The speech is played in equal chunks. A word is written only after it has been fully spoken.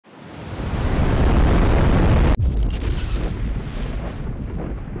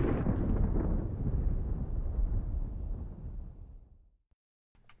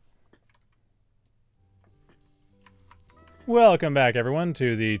Welcome back, everyone,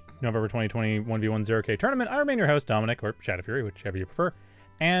 to the November 2020 1v1 0K tournament. I remain your host, Dominic, or Shadow Fury, whichever you prefer.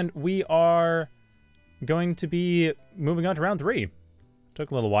 And we are going to be moving on to round 3.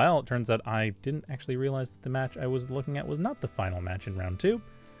 Took a little while. It turns out I didn't actually realize that the match I was looking at was not the final match in round 2.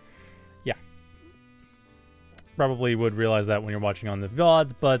 Yeah. Probably would realize that when you're watching on the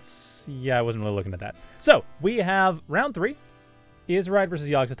VODs, but yeah, I wasn't really looking at that. So, we have round 3. izirayd versus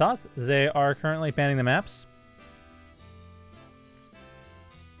Yogzototh. They are currently banning the maps.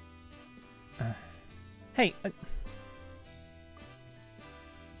 Hey,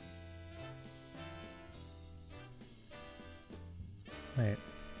 wait,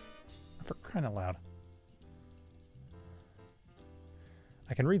 for crying out loud.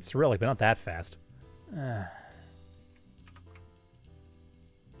 I can read Cyrillic, but not that fast.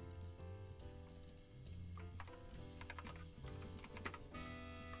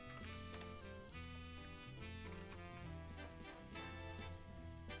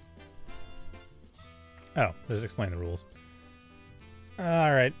 Oh, just explain the rules.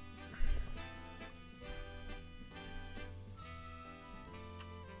 Alright.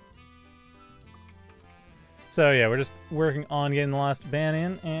 So yeah, we're just working on getting the last ban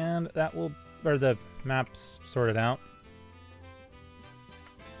in, and that will, or the maps sorted out.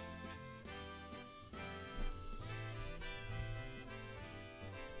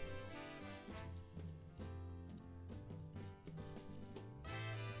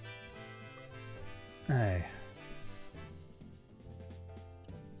 Hey.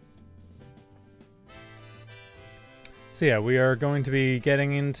 So yeah, we are going to be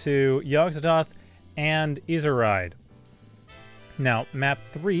getting into Yogzototh and izirayd. Now, map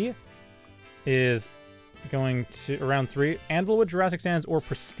 3 is going to, round 3, Anvilwood, Jurassic Sands, or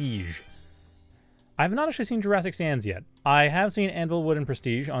Prestige. I've not actually seen Jurassic Sands yet. I have seen Anvilwood and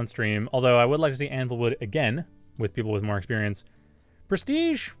Prestige on stream, although I would like to see Anvilwood again, with people with more experience.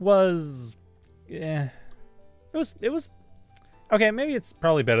 Prestige was... It was okay, maybe it's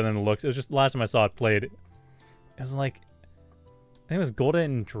probably better than it looks. It was just last time I saw it played, it was like, I think it was Golda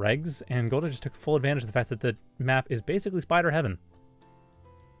and Dregs, and Golda just took full advantage of the fact that the map is basically Spider Heaven.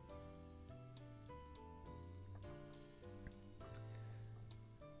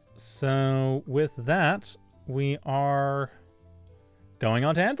 So with that, we are going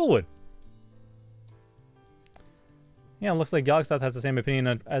on to Amphbots. Yeah, it looks like Yogzototh has the same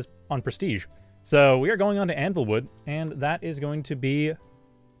opinion as on Prestige. So we are going on to Anvilwood, and that is going to be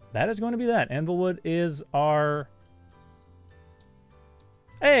that. Anvilwood is our...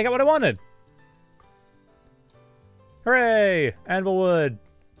 Hey, I got what I wanted! Hooray! Anvilwood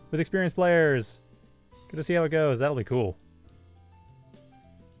with experienced players. Good to see how it goes. That'll be cool.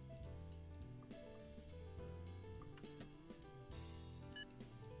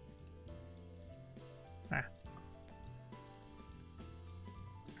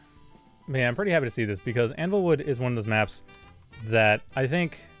 Man, I'm pretty happy to see this because Anvilwood is one of those maps that I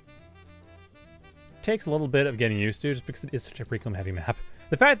think takes a little bit of getting used to just because it is such a reclaim heavy map.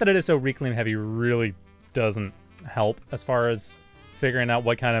 The fact that it is so reclaim heavy really doesn't help as far as figuring out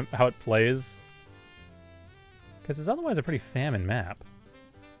what kind of how it plays, because it's otherwise a pretty famine map.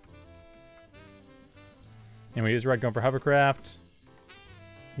 Anyway, izirayd going for Hovercraft.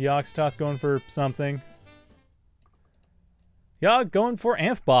 Yogzototh going for something. Yogg going for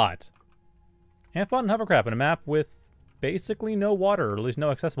Amphbot. Amphbot and Hovercraft in a map with basically no water, or at least no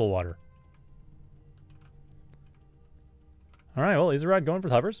accessible water. Alright, well, izirayd going for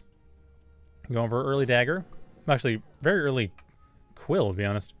the hovers. Going for early dagger. Actually, very early quill, to be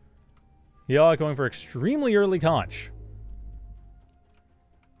honest. Yogg going for extremely early conch.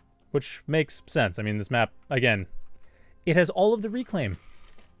 Which makes sense. I mean, this map, again, it has all of the reclaim.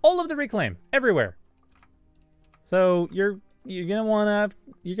 All of the reclaim, everywhere. So, you're gonna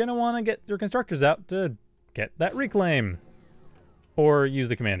wanna get your constructors out to get that reclaim, or use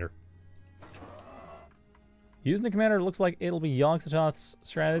the commander. Using the commander looks like it'll be Yogzototh's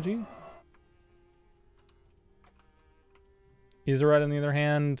strategy. izirayd, on the other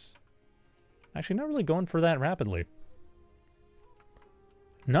hand, actually not really going for that rapidly.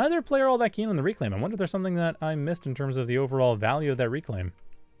 Neither player all that keen on the reclaim. I wonder if there's something that I missed in terms of the overall value of that reclaim.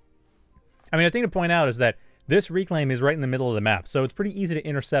 I mean, a thing to point out is that this reclaim is right in the middle of the map, so it's pretty easy to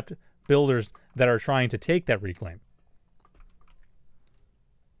intercept builders that are trying to take that reclaim.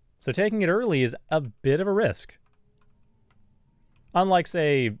 So taking it early is a bit of a risk. Unlike,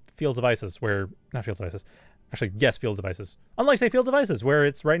 say, Fields of Isis, where... Not Fields of Isis. Actually, yes, Fields of Isis. Unlike, say, Fields of Isis, where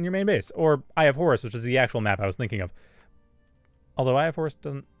it's right in your main base. Or Eye of Horus, which is the actual map I was thinking of. Although Eye of Horus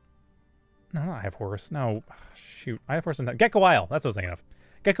doesn't... No, not Eye of Horus. No. Shoot. Eye of Horus... Gecko Isle. That's what I was thinking of.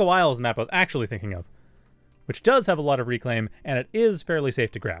 Gecko Isle is the map I was actually thinking of. which does have a lot of reclaim, and it is fairly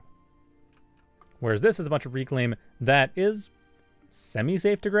safe to grab. Whereas this is a bunch of reclaim that is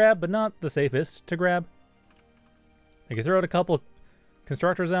semi-safe to grab, but not the safest to grab. You can throw out a couple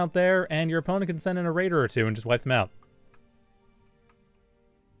constructors out there, and your opponent can send in a raider or two and just wipe them out.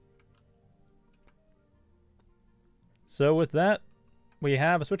 So with that, we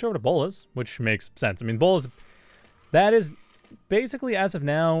have a switch over to bolas, which makes sense. I mean, bolas, that is basically, as of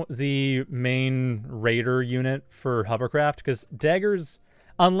now, the main raider unit for Hovercraft, because daggers,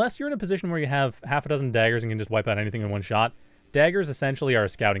 unless you're in a position where you have half a dozen daggers and can just wipe out anything in one shot, daggers essentially are a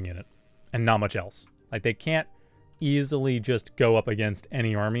scouting unit, and not much else. Like, they can't easily just go up against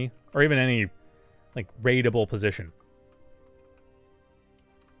any army, or even any, like, raidable position.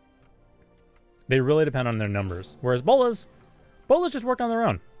 They really depend on their numbers. Whereas bolas just work on their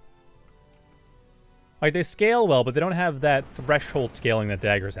own. Like, they scale well, but they don't have that threshold scaling that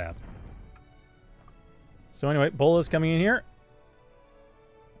daggers have. So anyway, bolas coming in here.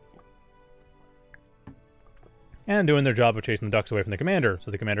 And doing their job of chasing the ducks away from the commander, so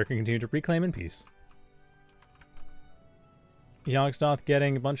the commander can continue to reclaim in peace. Yogzototh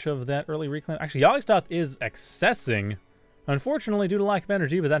getting a bunch of that early reclaim. Actually, Yogzototh is accessing, unfortunately, due to lack of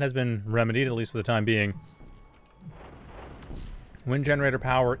energy, but that has been remedied, at least for the time being. Wind generator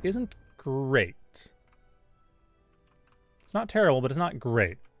power isn't great. It's not terrible, but it's not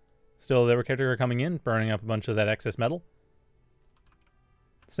great. Still, the Caretaker coming in, burning up a bunch of that excess metal.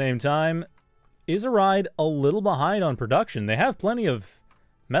 Same time, izirayd a little behind on production. They have plenty of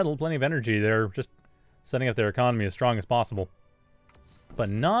metal, plenty of energy. They're just setting up their economy as strong as possible. But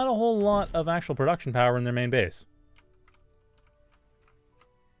not a whole lot of actual production power in their main base.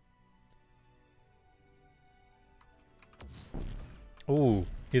 Ooh,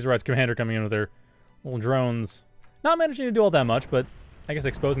 izirayd's commander coming in with their little drones. Not managing to do all that much, but I guess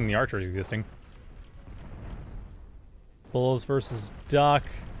exposing the archers existing. Bulls versus duck.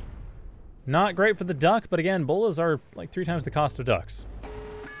 Not great for the duck, but again, bolas are like 3 times the cost of ducks.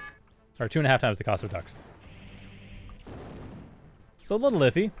 Or 2.5 times the cost of ducks. So a little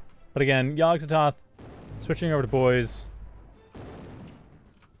iffy. But again, Yogzototh switching over to boys.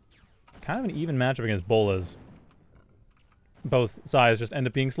 Kind of an even matchup against bolas. Both sides just end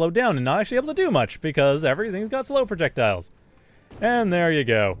up being slowed down and not actually able to do much because everything's got slow projectiles. And there you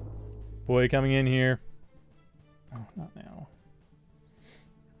go. Boy coming in here. Oh, not now.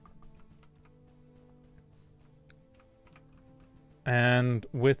 And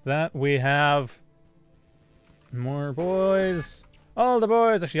with that, we have more boys. All the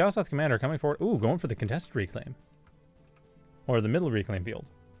boys. Actually, Yogzototh commander coming forward. Ooh, going for the contested reclaim. Or the middle reclaim field.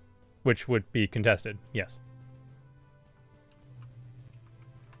 Which would be contested, yes.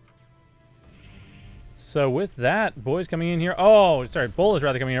 So with that, boys coming in here. Oh, sorry, bolas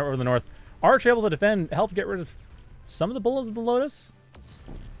rather coming in over the north. Arch able to defend, help get rid of some of the bulls of the Lotus.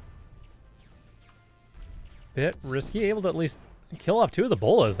 Bit risky, able to at least kill off 2 of the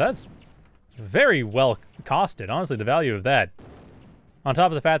bolas. That's very well costed. Honestly, the value of that. On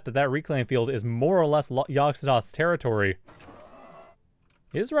top of the fact that that reclaim field is more or less Yogzototh's territory.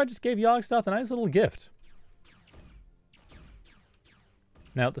 izirayd just gave Yogzototh a nice little gift.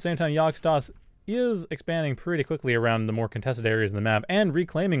 Now, at the same time, Yogzototh is expanding pretty quickly around the more contested areas in the map and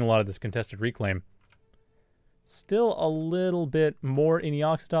reclaiming a lot of this contested reclaim. Still a little bit more in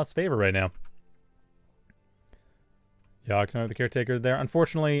Yogzototh's favor right now. Yogzototh, the caretaker there.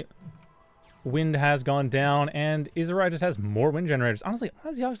 Unfortunately, wind has gone down and izirayd just has more wind generators. Honestly, why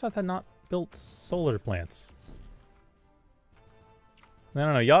has Yogzototh not built solar plants? I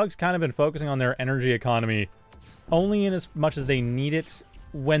don't know. Yog's kind of been focusing on their energy economy only in as much as they need it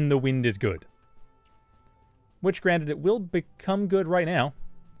when the wind is good. Which, granted, it will become good right now.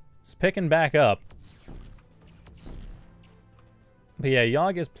 It's picking back up. But yeah,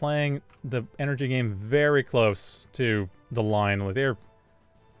 Yogg is playing the energy game very close to the line. Like, they're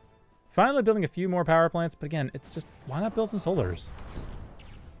finally building a few more power plants, but again, it's just, why not build some solars?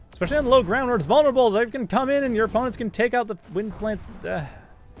 Especially on the low ground where it's vulnerable. They can come in and your opponents can take out the wind plants.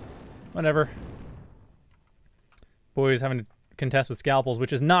 Whatever. Boys having to contest with scalpels,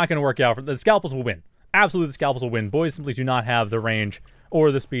 which is not going to work out. The scalpels will win. Absolutely, the scalpels will win. Boys simply do not have the range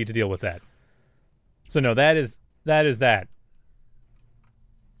or the speed to deal with that. So no, that is that.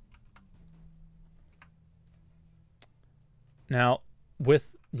 Now,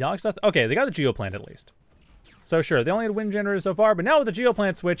 with Yogzototh, okay, they got the geoplant at least. So sure, they only had wind generators so far, but now with the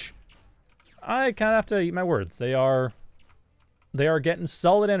geoplant switch, I kind of have to eat my words. They are getting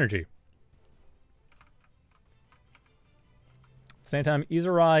solid energy. Same time,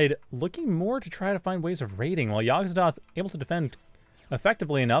 izirayd looking more to try to find ways of raiding, while Yogzototh able to defend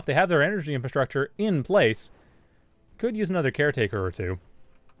effectively enough. They have their energy infrastructure in place, could use another caretaker or two.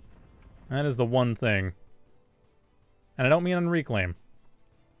 That is the one thing. And I don't mean on reclaim.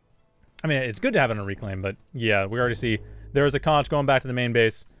 I mean, it's good to have it on reclaim, but yeah, we already see there is a conch going back to the main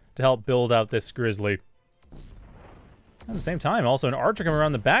base to help build out this grizzly. At the same time, also an archer coming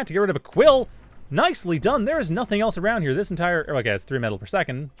around the back to get rid of a quill. Nicely done. There is nothing else around here. This entire... Okay, it's 3 metal per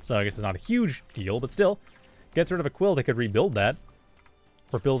second, so I guess it's not a huge deal, but still. Gets rid of a quill, they could rebuild that.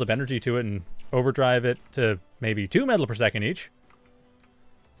 Or build up energy to it and overdrive it to maybe 2 metal per second each.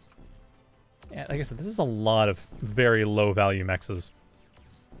 Yeah, like I said, this is a lot of very low value mexes.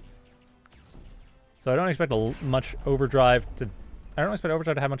 So I don't expect much overdrive to... I don't expect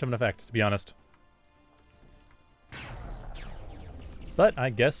overdrive to have much of an effect, to be honest. But I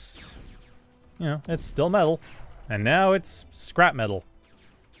guess, you know, it's still metal. And now it's scrap metal.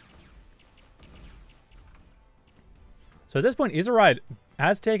 So at this point, izirayd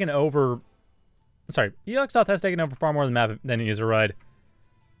has taken over... Sorry, Yogzototh has taken over far more of the map than izirayd.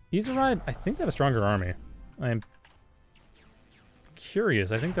 izirayd, I think they have a stronger army. I'm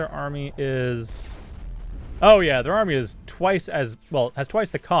curious. I think their army is... Oh yeah, their army is twice as... Well, has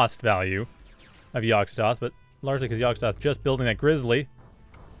twice the cost value of Yogzototh, but largely because Yogzototh just building that grizzly.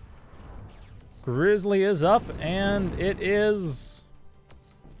 Grizzly is up, and it is...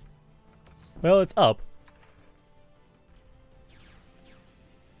 Well, it's up.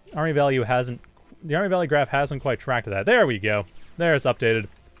 Army value hasn't... The army value graph hasn't quite tracked that. There we go. There, it's updated.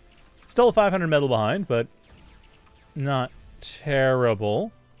 Still 500 metal behind, but not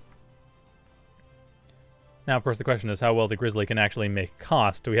terrible. Now, of course, the question is how well the grizzly can actually make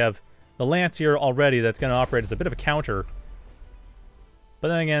cost. We have the lance here already that's going to operate as a bit of a counter. But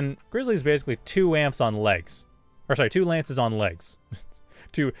then again, grizzly is basically 2 amps on legs. Or sorry, 2 lances on legs.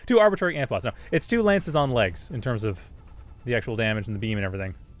 two arbitrary Amphbots. No, it's 2 lances on legs in terms of the actual damage and the beam and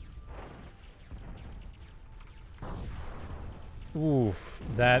everything. Oof,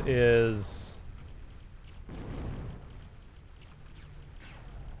 that is...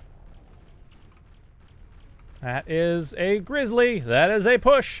 That is a grizzly. That is a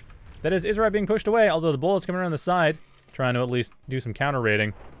push. That is izirayd being pushed away, although the bull is coming around the side, trying to at least do some counter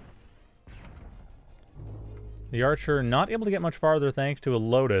raiding. The archer not able to get much farther thanks to a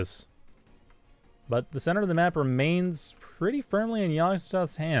lotus. But the center of the map remains pretty firmly in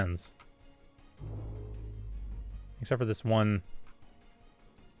Yogzototh's hands. Except for this one...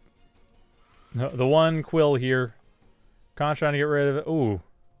 The one quill here. Conch trying to get rid of it. Ooh.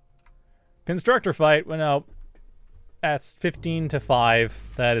 Constructor fight. Well, no. That's 15 to 5.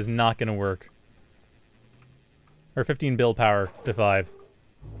 That is not going to work. Or 15 build power to 5.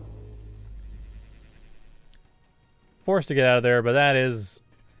 Forced to get out of there, but that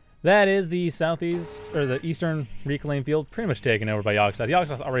is the southeast, or the eastern reclaim field pretty much taken over by Yogzototh.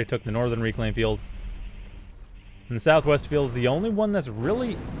 Yogzototh already took the northern reclaim field. And the southwest field is the only one that's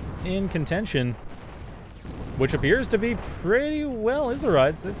really in contention, which appears to be pretty well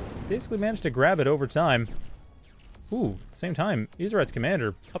izirayd's. They've basically managed to grab it over time. Ooh, at the same time, izirayd's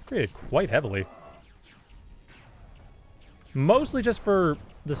commander upgraded quite heavily. Mostly just for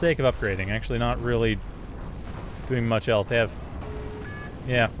the sake of upgrading, actually not really doing much else. They have,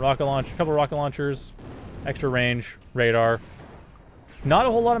 yeah, rocket launch, a couple rocket launchers, extra range, radar. Not a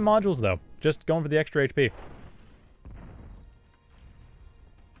whole lot of modules though, just going for the extra HP.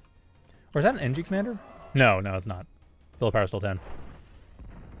 Or is that an NG commander? No, it's not. Build power still 10.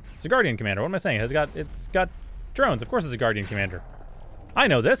 It's a Guardian commander. What am I saying? It's got drones. Of course it's a Guardian commander. I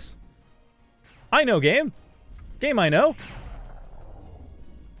know this. I know game. Game I know.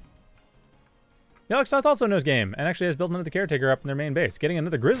 Yogzototh also knows game, and actually has built another caretaker up in their main base. Getting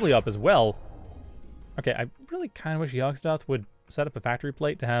another grizzly up as well. Okay, I really kind of wish Yogzototh would set up a factory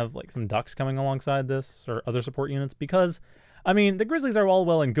plate to have like some ducks coming alongside this, or other support units, because, I mean, the grizzlies are all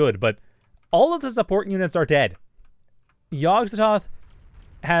well and good, but all of the support units are dead. Yogzototh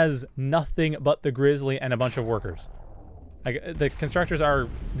has nothing but the grizzly and a bunch of workers. Like, the constructors are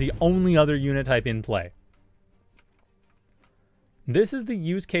the only other unit type in play. This is the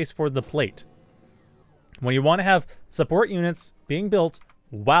use case for the plate. When you want to have support units being built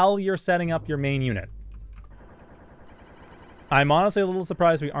while you're setting up your main unit. I'm honestly a little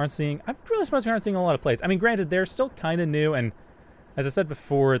surprised we aren't seeing... I'm really surprised we aren't seeing a lot of plates. I mean, granted, they're still kind of new, and as I said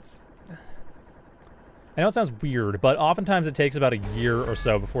before, it's... I know it sounds weird, but oftentimes it takes about a year or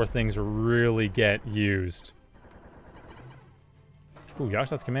so before things really get used. Ooh,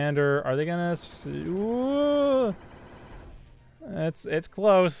 Yogzototh's commander. Are they gonna... Ooh! It's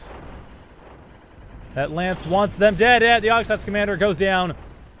close. That lance wants them dead. Yeah, the Yogzototh's commander goes down.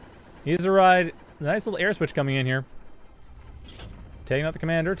 izirayd. Nice little air switch coming in here. Taking out the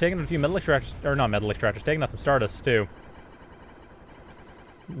commander, taking out a few metal extractors, or not metal extractors, taking out some Stardust too.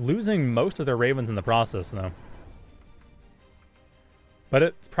 Losing most of their Ravens in the process, though. But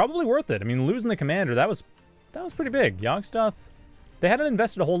it's probably worth it. I mean, losing the commander, that was pretty big. Yogzototh, they hadn't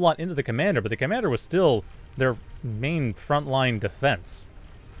invested a whole lot into the commander, but the commander was still their main frontline defense.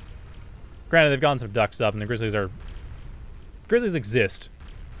 Granted, they've gotten some ducks up, and the Grizzlies exist.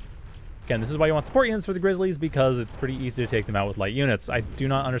 Again, this is why you want support units for the Grizzlies, because it's pretty easy to take them out with light units. I do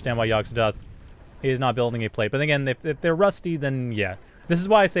not understand why Yogzototh is not building a plate. But again, if they're rusty, then yeah. This is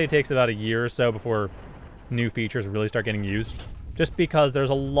why I say it takes about a year or so before new features really start getting used. Just because there's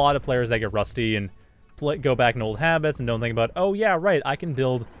a lot of players that get rusty and go back in old habits and don't think about, oh yeah, right, I can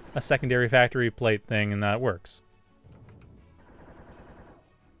build a secondary factory plate thing and that works.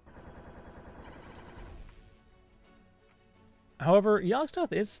 However,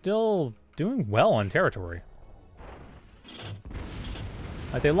 Yogzototh is still doing well on territory.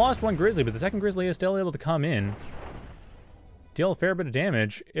 Like, they lost one Grizzly, but the second Grizzly is still able to come in, deal a fair bit of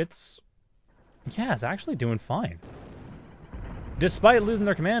damage. It's actually doing fine. Despite losing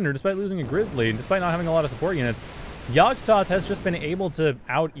their commander, despite losing a Grizzly, and despite not having a lot of support units, Yogzototh has just been able to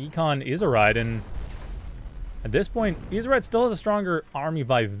out-econ izirayd, and at this point, izirayd still has a stronger army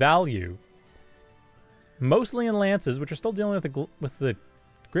by value. Mostly in lances, which are still dealing with the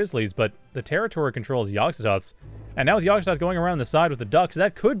Grizzlies, but the territory controls Yogzototh's. And now with Yogzototh going around the side with the ducks,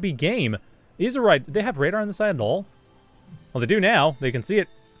 that could be game. izirayd, do they have radar on the side at all? Well, they do now. They can see it.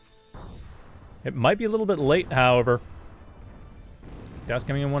 It might be a little bit late, however. Ducks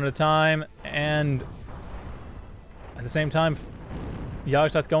coming in one at a time, and at the same time,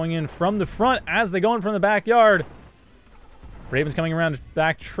 Yogzototh going in from the front as they go in from the backyard. Ravens coming around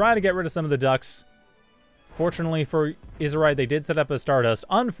back, try to get rid of some of the ducks. Fortunately for izirayd, they did set up a Stardust.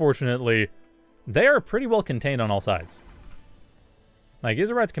 Unfortunately, they are pretty well contained on all sides. Like,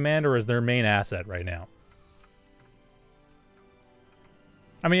 izirayd's commander is their main asset right now.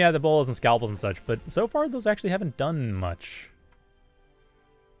 I mean, yeah, the bolas and scalpels and such, but so far those actually haven't done much.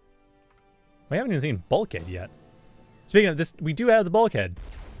 We haven't even seen bulkhead yet. Speaking of this, we do have the bulkhead.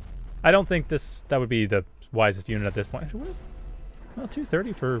 I don't think that would be the wisest unit at this point. Actually, what? Well,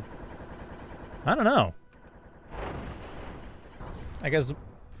 230 for... I don't know. I guess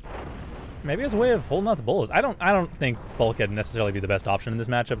maybe as a way of holding out the bolas. I don't think bulkhead would necessarily be the best option in this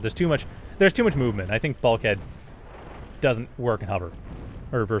matchup. There's too much movement. I think bulkhead doesn't work in hover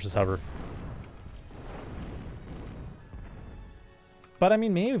or versus hover. But I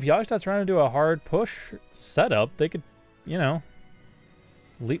mean, maybe if Yogzototh's trying to do a hard push setup, they could, you know,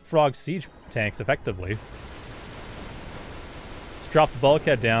 leapfrog siege tanks effectively. Just drop the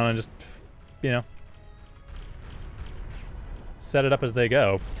bulkhead down and just, you know, set it up as they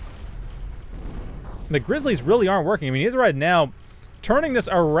go. The Grizzlies really aren't working. I mean, izirayd now turning this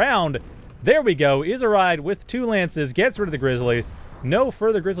around. There we go. izirayd with 2 lances gets rid of the Grizzly. No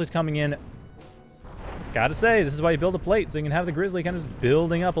further Grizzlies coming in. Gotta say, this is why you build a plate, so you can have the Grizzly kind of just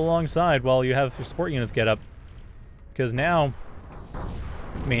building up alongside while you have your support units get up. Because now,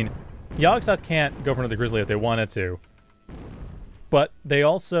 I mean, Yogzototh can't go for another Grizzly if they wanted to. But they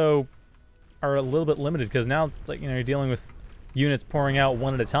also are a little bit limited, because now it's like, you know, you're dealing with units pouring out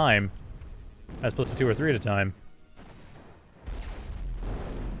one at a time, as opposed to 2 or 3 at a time.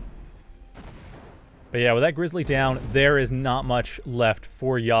 But yeah, with that Grizzly down, there is not much left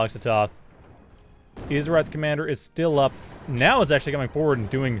for Yogzototh. izirayd's commander is still up. Now it's actually coming forward and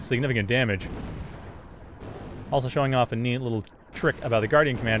doing significant damage. Also showing off a neat little trick about the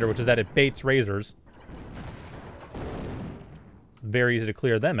Guardian commander, which is that it baits Razors. It's very easy to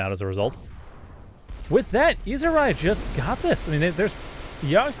clear them out as a result. With that, izirayd just got this. I mean, there's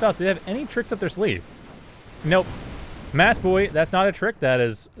Yogzototh. Do they have any tricks up their sleeve? Nope. Mass Boy, that's not a trick. That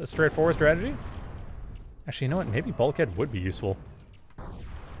is a straightforward strategy. Actually, you know what? Maybe bulkhead would be useful.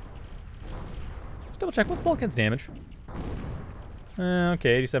 Just double check. What's bulkhead's damage? Okay,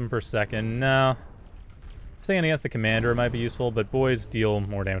 87 per second. No. Staying against the commander might be useful, but boys deal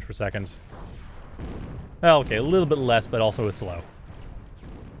more damage per second. Well, okay, a little bit less, but also it's slow.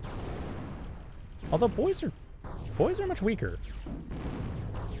 Although boys are much weaker.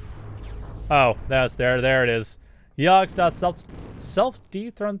 Oh, there it is. Yogzototh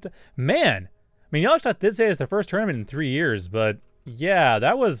self-dethroned. Man, I mean, Yogzototh did say it's their first tournament in 3 years, but yeah,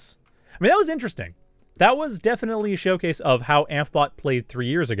 that was interesting. That was definitely a showcase of how Amphbot played 3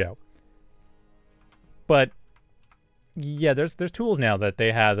 years ago. But yeah, there's tools now that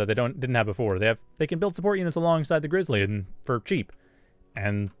they have that they didn't have before. They can build support units alongside the Grizzly and for cheap.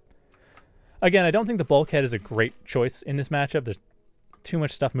 And again, I don't think the bulkhead is a great choice in this matchup. There's too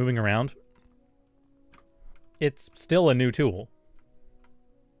much stuff moving around. It's still a new tool.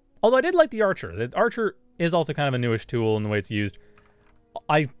 Although I did like the Archer. The Archer is also kind of a newish tool in the way it's used.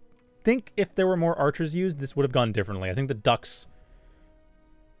 I think if there were more Archers used, this would have gone differently. I think the Ducks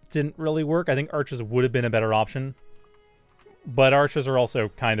didn't really work. I think Archers would have been a better option. But Archers are also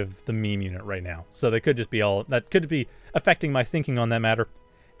kind of the meme unit right now. So they could just be all... That could be affecting my thinking on that matter.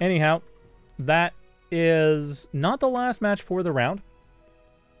 Anyhow, that is not the last match for the round.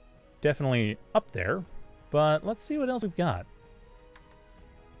 Definitely up there. But let's see what else we've got.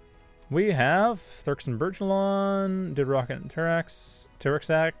 We have Thurks and Bergelon, Didrocket and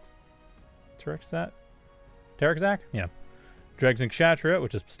Terexak. Yeah. Dregs and Kshatriya,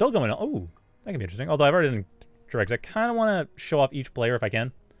 which is still going on. Oh, that can be interesting. Although I've already done Dregs. I kind of want to show off each player if I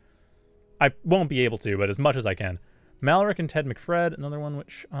can. I won't be able to, but as much as I can. Malric and teddmcfred, another one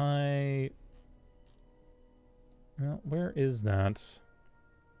which I... Well, where is that?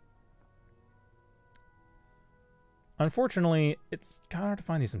 Unfortunately, it's kind of hard to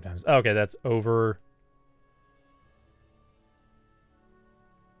find these sometimes. Oh, okay, that's over.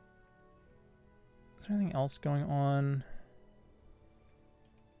 Is there anything else going on?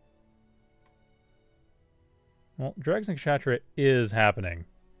 Well, Dregs and Kshatriya is happening.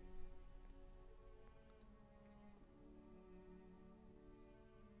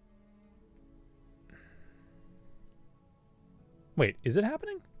 Wait, is it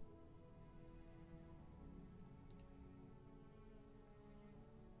happening?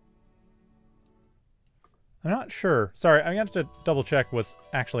 I'm not sure. Sorry, I have to double check what's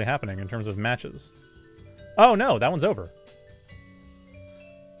actually happening in terms of matches. Oh no, that one's over.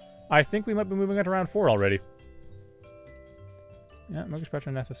 I think we might be moving on to round 4 already. Yeah, Mogish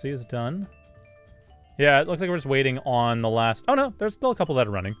Petra and FFC is done. Yeah, it looks like we're just waiting on the last... Oh no, there's still a couple that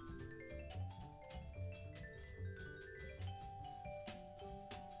are running.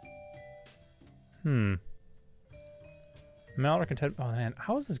 Malric and Ted... Oh man,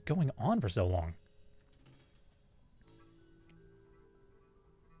 how is this going on for so long?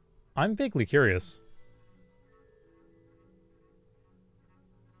 I'm vaguely curious.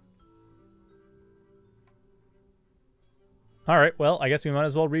 Alright, well, I guess we might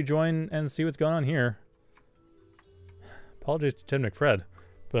as well rejoin and see what's going on here. Apologies to teddmcfred,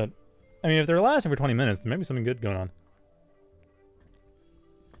 but, I mean, if they're lasting for 20 minutes, there may be something good going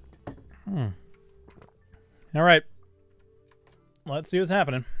on. Alright. Let's see what's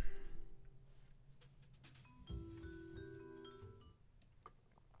happening.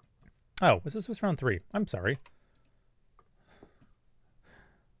 Oh, this was round 3. I'm sorry.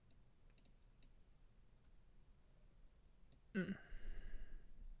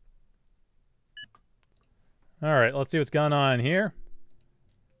 Alright, let's see what's going on here.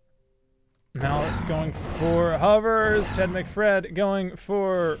 Malric going for Hovers. teddmcfred going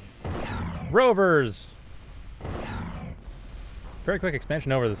for Rovers. Very quick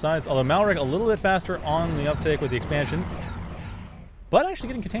expansion over the sides, although Malric a little bit faster on the uptake with the expansion. But actually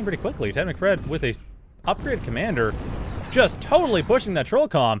getting contained pretty quickly. teddmcfred with a upgraded commander just totally pushing that troll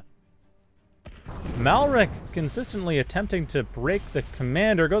comm. Malric consistently attempting to break the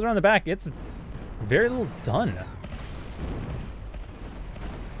commander. Goes around the back. It's very little done.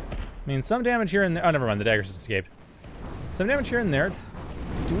 I mean, some damage here and there. Oh, never mind. The daggers just escaped. Some damage here and there.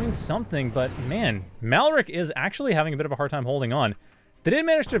 Doing something, but man, Malric is actually having a bit of a hard time holding on. They did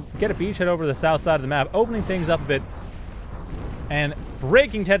manage to get a beachhead over the south side of the map, opening things up a bit and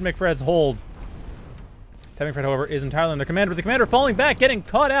breaking teddmcfred's hold. teddmcfred, however, is entirely on their commander, but the commander falling back, getting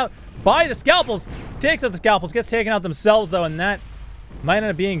caught out by the scalpels. Takes out the scalpels, gets taken out themselves, though, and that might end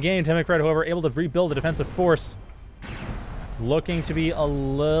up being game. teddmcfred, however, able to rebuild the defensive force. Looking to be a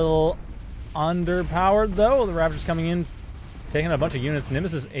little underpowered, though. The Ravagers coming in, taking a bunch of units.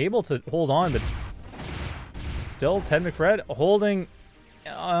 Nimbus is able to hold on, but still teddmcfred holding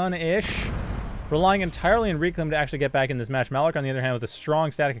on-ish. Relying entirely on Reclaim to actually get back in this match. Malric, on the other hand, with a strong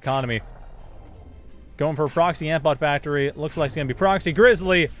static economy. Going for a proxy Amphbot factory. It looks like it's going to be proxy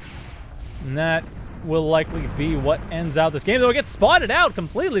Grizzly. And that will likely be what ends out this game. Though it gets spotted out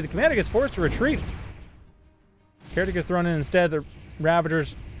completely. The commander gets forced to retreat. Caretaker thrown in instead. The Ravager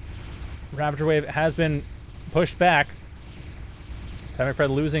wave has been pushed back. teddmcfred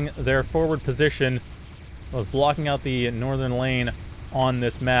losing their forward position. Was blocking out the northern lane on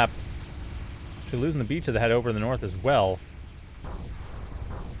this map. Actually losing the beach to the head over in the north as well.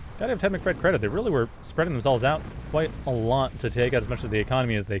 Gotta have teddmcfred credit. They really were spreading themselves out quite a lot to take out as much of the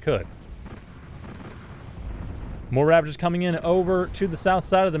economy as they could. More Ravagers coming in over to the south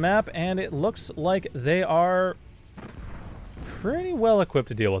side of the map, and it looks like they are pretty well equipped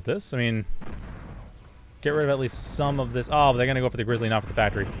to deal with this. I mean, get rid of at least some of this. Oh, but they're going to go for the Grizzly, not for the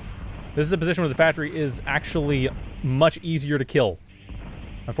factory. This is a position where the factory is actually much easier to kill.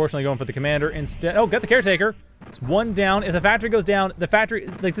 Unfortunately, going for the commander instead. Oh, got the caretaker. It's one down. If the factory goes down, the factory...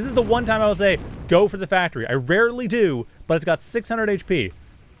 Like, this is the one time I will say, go for the factory. I rarely do, but it's got 600 HP.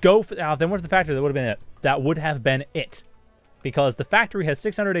 Go for... then what if the factory? That would have been it. That would have been it. Because the factory has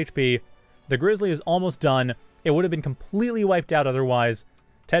 600 HP. The grizzly is almost done. It would have been completely wiped out otherwise.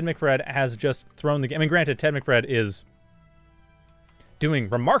 teddmcfred has just thrown the game. I mean, granted, teddmcfred is doing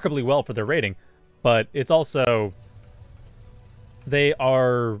remarkably well for their rating, but it's also... They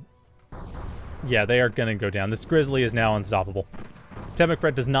are... Yeah, they are going to go down. This grizzly is now unstoppable.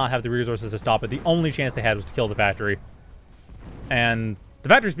 teddmcfred does not have the resources to stop it. The only chance they had was to kill the factory. And the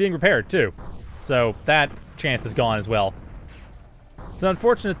factory's being repaired, too. So that chance is gone as well. It's an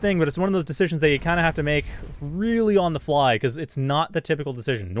unfortunate thing, but it's one of those decisions that you kind of have to make really on the fly, because it's not the typical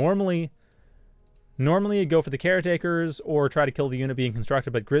decision. Normally you go for the caretakers or try to kill the unit being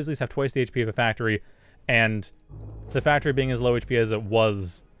constructed, but grizzlies have twice the HP of a factory, and the factory being as low HP as it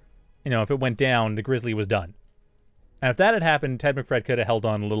was, you know, if it went down, the grizzly was done. And if that had happened, teddmcfred could have held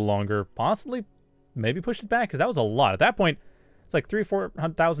on a little longer, possibly, maybe pushed it back, because that was a lot. At that point, it's like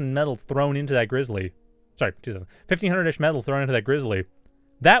 3,000-4,000 metal thrown into that grizzly. Sorry, 1,500-ish metal thrown into that grizzly.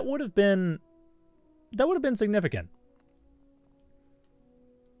 That would have been significant.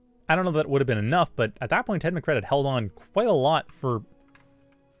 I don't know if that would have been enough, but at that point, teddmcfred had held on quite a lot for,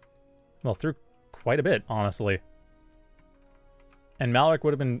 well, through quite a bit, honestly. And malric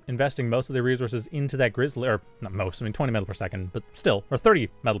would have been investing most of their resources into that grizzly, or not most, I mean 20 metal per second, but still, or 30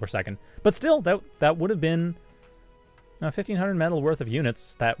 metal per second. But still, that would have been 1,500 metal worth of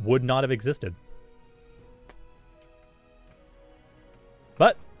units that would not have existed.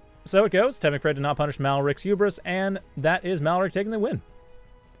 But, so it goes. teddmcfred did not punish malric's hubris, and that is malric taking the win.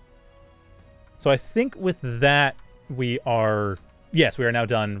 So I think with that, we are now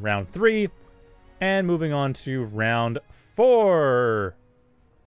done round 3, and moving on to round 4.